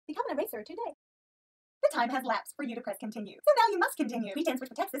Become an eraser today. The time has lapsed for you to press continue, so now you must continue. Pretense which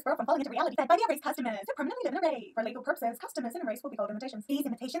protects this world from falling into reality fed by the erased customers who permanently live in erase. For legal purposes, customers in erase will be called imitations. These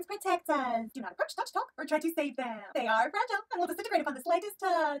imitations protect us. Do not approach, touch, talk, or try to save them. They are fragile and will disintegrate upon the slightest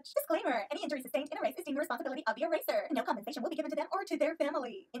touch. Disclaimer: any injury sustained in erase is deemed the responsibility of the eraser. No compensation will be given to them or to their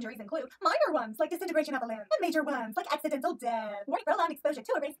family. Injuries include minor ones like disintegration of a limb, and major ones like accidental death. Warning: prolonged exposure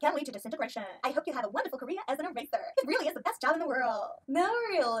to erase can lead to disintegration. I hope you have a wonderful career as an eraser. It really is the best job in the world. No,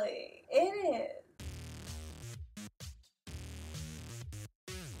 really. It is.